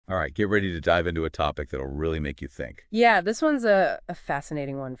All right, get ready to dive into a topic that'll really make you think. Yeah, this one's a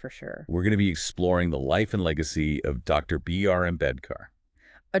fascinating one for sure. We're going to be exploring the life and legacy of Dr. B.R. Ambedkar.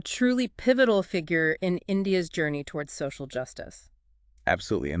 A truly pivotal figure in India's journey towards social justice.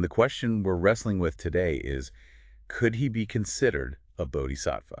 Absolutely. And the question we're wrestling with today is, could he be considered a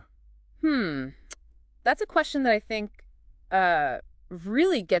bodhisattva? Hmm, that's a question that I think uh,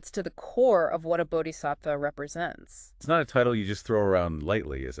 really gets to the core of what a bodhisattva represents. It's not a title you just throw around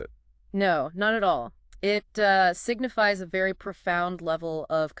lightly, is it? No, not at all. It signifies a very profound level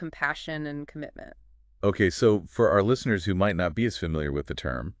of compassion and commitment. Okay, so for our listeners who might not be as familiar with the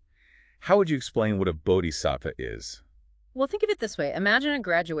term, how would you explain what a bodhisattva is? Well, think of it this way. Imagine a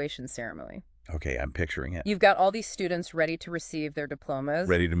graduation ceremony. Okay, I'm picturing it. You've got all these students ready to receive their diplomas.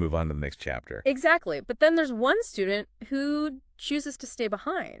 Ready to move on to the next chapter. Exactly. But then there's one student who chooses to stay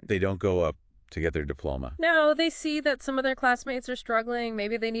behind. They don't go up to get their diploma. No, they see that some of their classmates are struggling.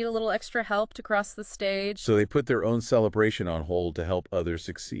 Maybe they need a little extra help to cross the stage. So they put their own celebration on hold to help others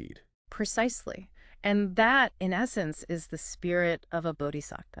succeed. Precisely. And that, in essence, is the spirit of a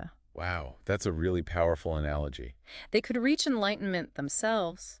bodhisattva. Wow, that's a really powerful analogy. They could reach enlightenment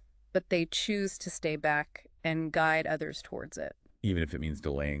themselves, but they choose to stay back and guide others towards it. Even if it means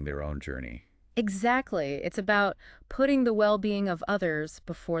delaying their own journey. Exactly. It's about putting the well-being of others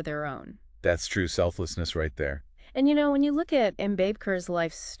before their own. That's true selflessness right there. And you know, when you look at Ambedkar's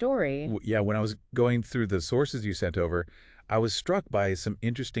life story, Yeah, when I was going through the sources you sent over, I was struck by some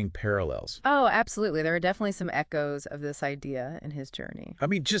interesting parallels. oh, absolutely. There are definitely some echoes of this idea in his journey. I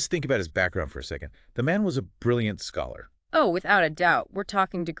mean, just think about his background for a second. The man was a brilliant scholar. Oh, without a doubt. We're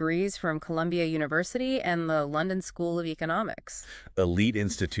talking degrees from Columbia University and the London School of Economics. Elite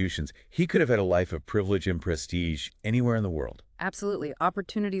institutions. He could have had a life of privilege and prestige anywhere in the world. Absolutely.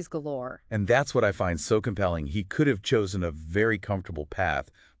 Opportunities galore. And that's what I find so compelling. He could have chosen a very comfortable path,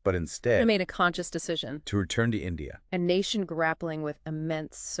 but He instead made a conscious decision. to return to India. A nation grappling with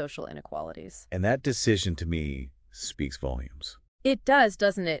immense social inequalities. And that decision, to me, speaks volumes. It does,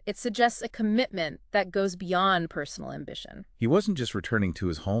 doesn't it? It suggests a commitment that goes beyond personal ambition. He wasn't just returning to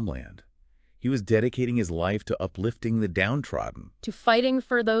his homeland. He was dedicating his life to uplifting the downtrodden. To fighting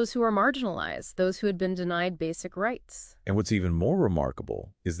for those who are marginalized, those who had been denied basic rights. And what's even more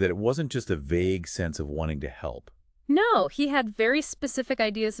remarkable is that it wasn't just a vague sense of wanting to help. No, he had very specific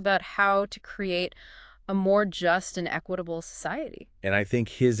ideas about how to create a more just and equitable society. And I think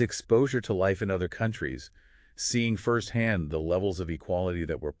his exposure to life in other countries, seeing firsthand the levels of equality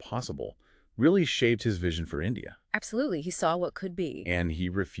that were possible, really shaped his vision for India. Absolutely, he saw what could be. And he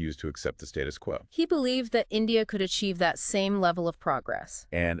refused to accept the status quo. He believed that India could achieve that same level of progress.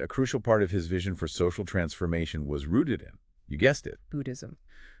 And a crucial part of his vision for social transformation was rooted in, you guessed it, Buddhism.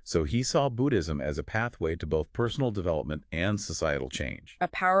 so he saw Buddhism as a pathway to both personal development and societal change. A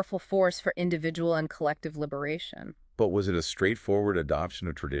powerful force for individual and collective liberation. But was it a straightforward adoption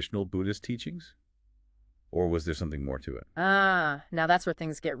of traditional Buddhist teachings? Or was there something more to it? Ah, now that's where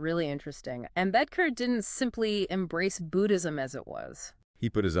things get really interesting. Ambedkar didn't simply embrace Buddhism as it was. He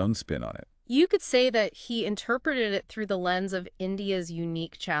put his own spin on it. You could say that he interpreted it through the lens of India's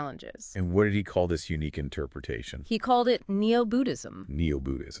unique challenges. And what did he call this unique interpretation? He called it Neo-Buddhism.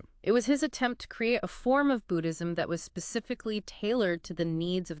 Neo-Buddhism. It was his attempt to create a form of Buddhism that was specifically tailored to the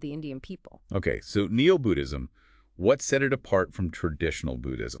needs of the Indian people. Okay, so Neo-Buddhism, what set it apart from traditional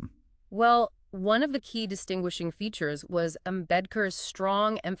Buddhism? Well, one of the key distinguishing features was Ambedkar's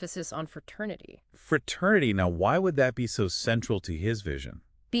strong emphasis on fraternity. Fraternity, now why would that be so central to his vision?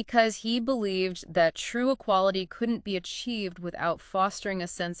 Because he believed that true equality couldn't be achieved without fostering a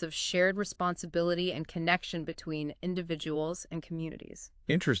sense of shared responsibility and connection between individuals and communities.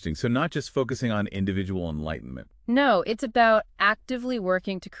 Interesting, so not just focusing on individual enlightenment. No, it's about actively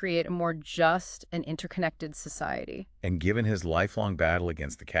working to create a more just and interconnected society. And given his lifelong battle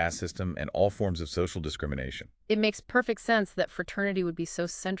against the caste system and all forms of social discrimination, It makes perfect sense that fraternity would be so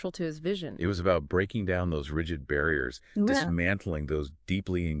central to his vision. it was about breaking down those rigid barriers, Yeah. dismantling those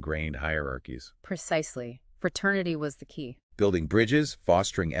deeply ingrained hierarchies, Precisely. Fraternity was the key. building bridges,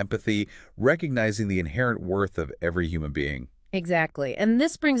 fostering empathy, recognizing the inherent worth of every human being. Exactly. And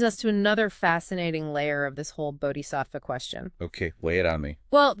this brings us to another fascinating layer of this whole bodhisattva question. Okay, lay it on me.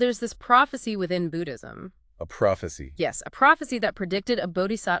 Well, there's this prophecy within Buddhism. A prophecy. Yes, a prophecy that predicted a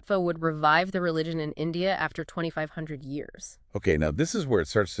bodhisattva would revive the religion in India after 2,500 years. Okay, now this is where it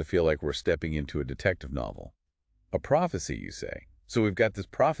starts to feel like we're stepping into a detective novel. A prophecy, you say? So we've got this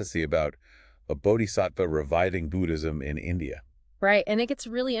prophecy about a bodhisattva reviving Buddhism in India. Right, and it gets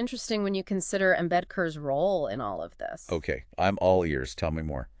really interesting when you consider Ambedkar's role in all of this. Okay, I'm all ears. Tell me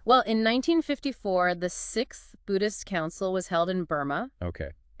more. Well, in 1954, the Sixth Buddhist Council was held in Burma.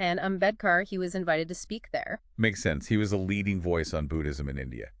 Okay. And Ambedkar, he was invited to speak there. Makes sense. He was a leading voice on Buddhism in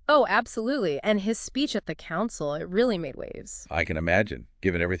India. Oh, absolutely. And his speech at the council, it really made waves. I can imagine,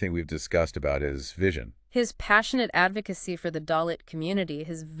 given everything we've discussed about his vision. His passionate advocacy for the Dalit community,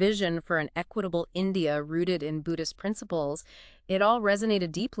 his vision for an equitable India rooted in Buddhist principles, it all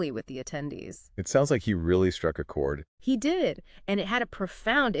resonated deeply with the attendees. It sounds like he really struck a chord. He did, and it had a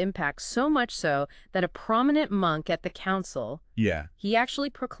profound impact, so much so that a prominent monk at the council, Yeah. he actually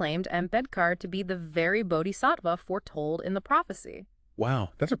proclaimed Ambedkar to be the very Bodhisattva foretold in the prophecy. Wow,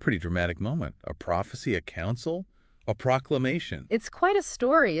 that's a pretty dramatic moment. A prophecy, a council, a proclamation. It's quite a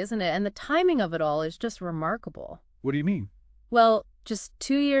story, isn't it? And the timing of it all is just remarkable. What do you mean? Well, just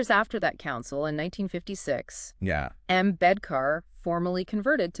 2 years after that council, in 1956, Yeah. Ambedkar formally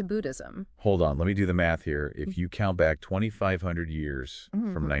converted to Buddhism. Hold on, let me do the math here. If you count back 2,500 years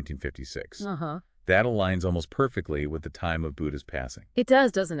from 1956, that aligns almost perfectly with the time of Buddha's passing. It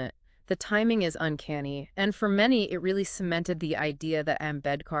does, doesn't it? The timing is uncanny, and for many, it really cemented the idea that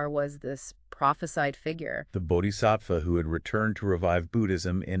Ambedkar was this prophesied figure. The Bodhisattva who had returned to revive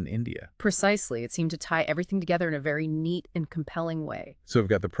Buddhism in India. Precisely. It seemed to tie everything together in a very neat and compelling way. So we've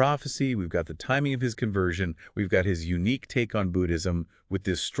got the prophecy, we've got the timing of his conversion, we've got his unique take on Buddhism with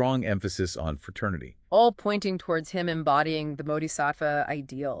this strong emphasis on fraternity. All pointing towards him embodying the Bodhisattva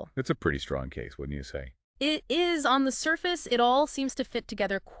ideal. It's a pretty strong case, wouldn't you say? It is. On the surface, it all seems to fit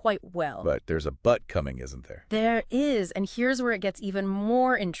together quite well. But there's a but coming, isn't there? There is, and here's where it gets even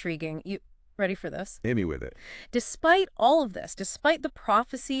more intriguing. You ready for this? Hit me with it. Despite all of this, despite the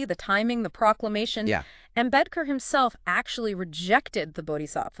prophecy, the timing, the proclamation, Ambedkar himself actually rejected the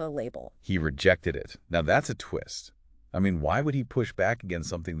Bodhisattva label. He rejected it. Now that's a twist. I mean, why would he push back against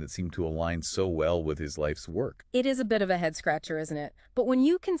something that seemed to align so well with his life's work? It is a bit of a head-scratcher, isn't it? But when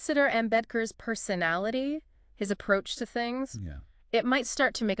you consider Ambedkar's personality, his approach to things, it might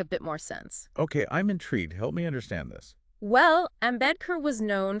start to make a bit more sense. Okay, I'm intrigued. Help me understand this. Well, Ambedkar was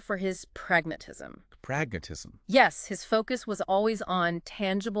known for his pragmatism. Pragmatism. Yes, his focus was always on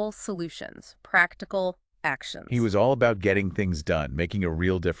tangible solutions, practical actions. He was all about getting things done, making a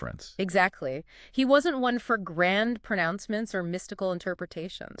real difference. Exactly. He wasn't one for grand pronouncements or mystical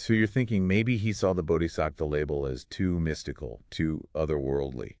interpretations. So you're thinking maybe he saw the Bodhisattva label as too mystical, too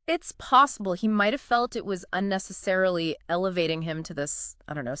otherworldly. It's possible he might have felt it was unnecessarily elevating him to this,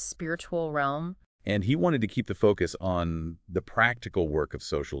 I don't know, spiritual realm. And he wanted to keep the focus on the practical work of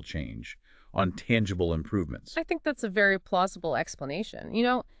social change, on tangible improvements. I think that's a very plausible explanation. You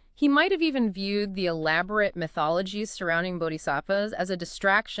know, he might have even viewed the elaborate mythologies surrounding bodhisattvas as a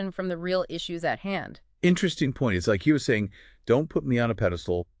distraction from the real issues at hand. Interesting point. It's like he was saying, don't put me on a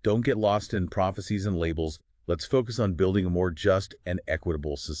pedestal, don't get lost in prophecies and labels. Let's focus on building a more just and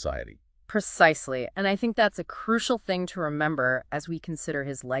equitable society. Precisely. And I think that's a crucial thing to remember as we consider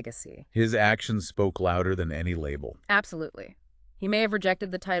his legacy. His actions spoke louder than any label. Absolutely. He may have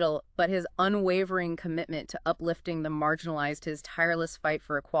rejected the title, but his unwavering commitment to uplifting the marginalized, his tireless fight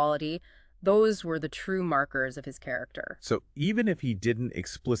for equality, those were the true markers of his character. So even if he didn't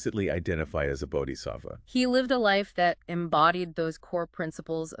explicitly identify as a bodhisattva, he lived a life that embodied those core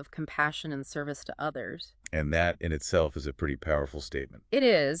principles of compassion and service to others. And that in itself is a pretty powerful statement. It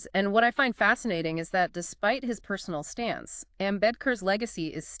is, and what I find fascinating is that despite his personal stance, Ambedkar's legacy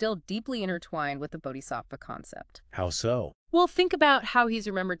is still deeply intertwined with the bodhisattva concept. How so? Well, think about how he's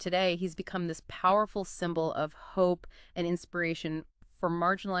remembered today. He's become this powerful symbol of hope and inspiration for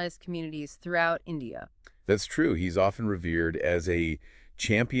marginalized communities throughout India. That's true. He's often revered as a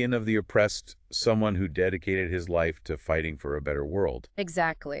champion of the oppressed, someone who dedicated his life to fighting for a better world.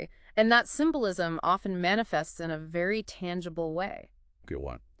 Exactly. And that symbolism often manifests in a very tangible way. Good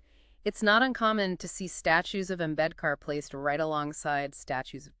one. It's not uncommon to see statues of Ambedkar placed right alongside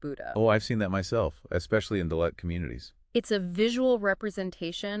statues of Buddha. Oh, I've seen that myself, especially in Dalit communities. It's a visual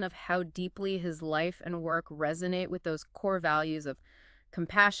representation of how deeply his life and work resonate with those core values of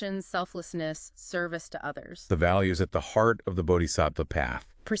compassion, selflessness, service to others. The values at the heart of the bodhisattva path.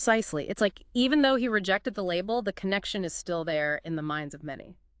 Precisely. It's like even though he rejected the label, the connection is still there in the minds of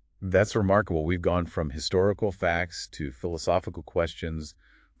many. That's remarkable. We've gone from historical facts to philosophical questions,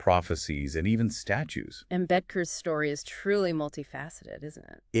 prophecies, and even statues. Ambedkar's story is truly multifaceted, isn't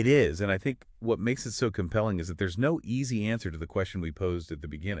it? It is, and I think what makes it so compelling is that there's no easy answer to the question we posed at the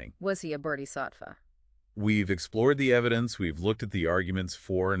beginning. Was he a bodhisattva? We've explored the evidence, we've looked at the arguments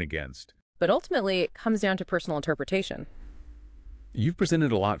for and against. But ultimately, it comes down to personal interpretation. You've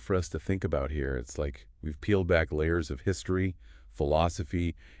presented a lot for us to think about here. It's like we've peeled back layers of history,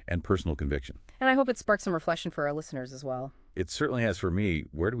 philosophy, and personal conviction. And I hope it sparks some reflection for our listeners as well. It certainly has for me.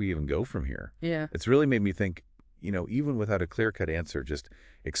 Where do we even go from here? Yeah. It's really made me think, even without a clear-cut answer, just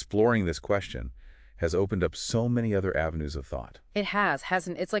exploring this question has opened up so many other avenues of thought. It has,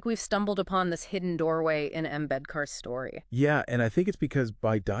 hasn't it? It's like we've stumbled upon this hidden doorway in Ambedkar's story. Yeah, and I think it's because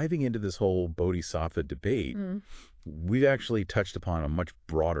by diving into this whole Bodhisattva debate, we've actually touched upon a much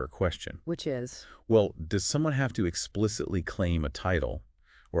broader question. Which is? Well, does someone have to explicitly claim a title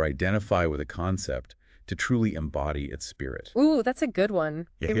or identify with a concept to truly embody its spirit? Ooh, that's a good one.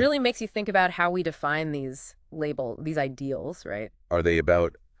 Yeah. It really makes you think about how we define these ideals, right? Are they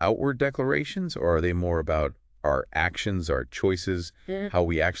about outward declarations, or are they more about our actions, our choices, how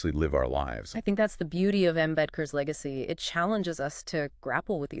we actually live our lives? I think that's the beauty of Ambedkar's legacy. It challenges us to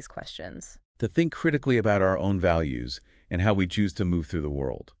grapple with these questions. To think critically about our own values and how we choose to move through the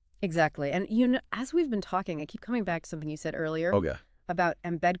world. Exactly. And, as we've been talking, I keep coming back to something you said earlier Okay. about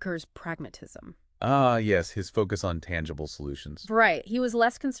Ambedkar's pragmatism. Ah, yes, his focus on tangible solutions. Right. He was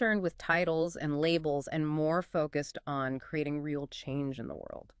less concerned with titles and labels and more focused on creating real change in the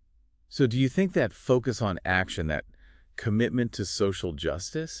world. So do you think that focus on action, that commitment to social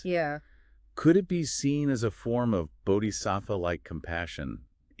justice, Yeah. could it be seen as a form of bodhisattva-like compassion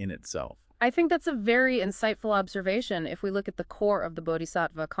in itself? I think that's a very insightful observation if we look at the core of the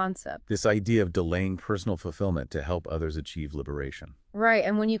Bodhisattva concept. This idea of delaying personal fulfillment to help others achieve liberation. Right,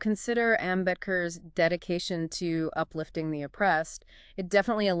 and when you consider Ambedkar's dedication to uplifting the oppressed, it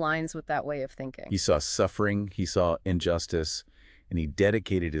definitely aligns with that way of thinking. He saw suffering, he saw injustice, and he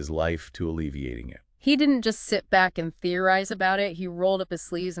dedicated his life to alleviating it. He didn't just sit back and theorize about it, he rolled up his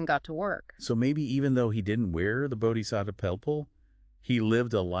sleeves and got to work. So maybe even though he didn't wear the bodhisattva pelpal, he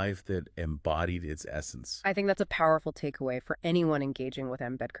lived a life that embodied its essence. I think that's a powerful takeaway for anyone engaging with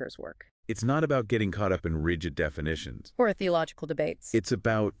Ambedkar's work. It's not about getting caught up in rigid definitions. Or theological debates. It's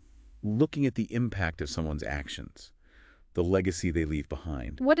about looking at the impact of someone's actions, the legacy they leave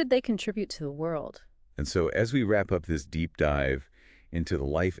behind. What did they contribute to the world? And so as we wrap up this deep dive into the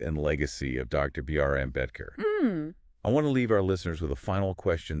life and legacy of Dr. B.R. Ambedkar, I want to leave our listeners with a final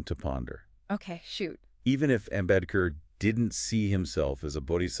question to ponder. Okay, shoot. Even if Ambedkar didn't see himself as a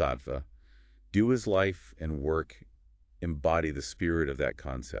bodhisattva, do his life and work embody the spirit of that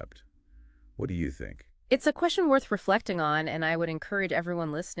concept? What do you think? It's a question worth reflecting on, and I would encourage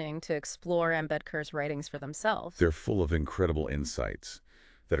everyone listening to explore Ambedkar's writings for themselves. They're full of incredible insights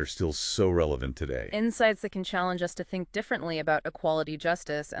that are still so relevant today. Insights that can challenge us to think differently about equality,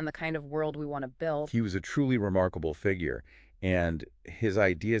 justice, and the kind of world we want to build. He was a truly remarkable figure, and his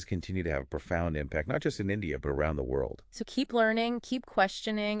ideas continue to have a profound impact, not just in India, but around the world. So keep learning, keep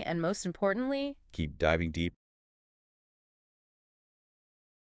questioning, and most importantly, Keep diving deep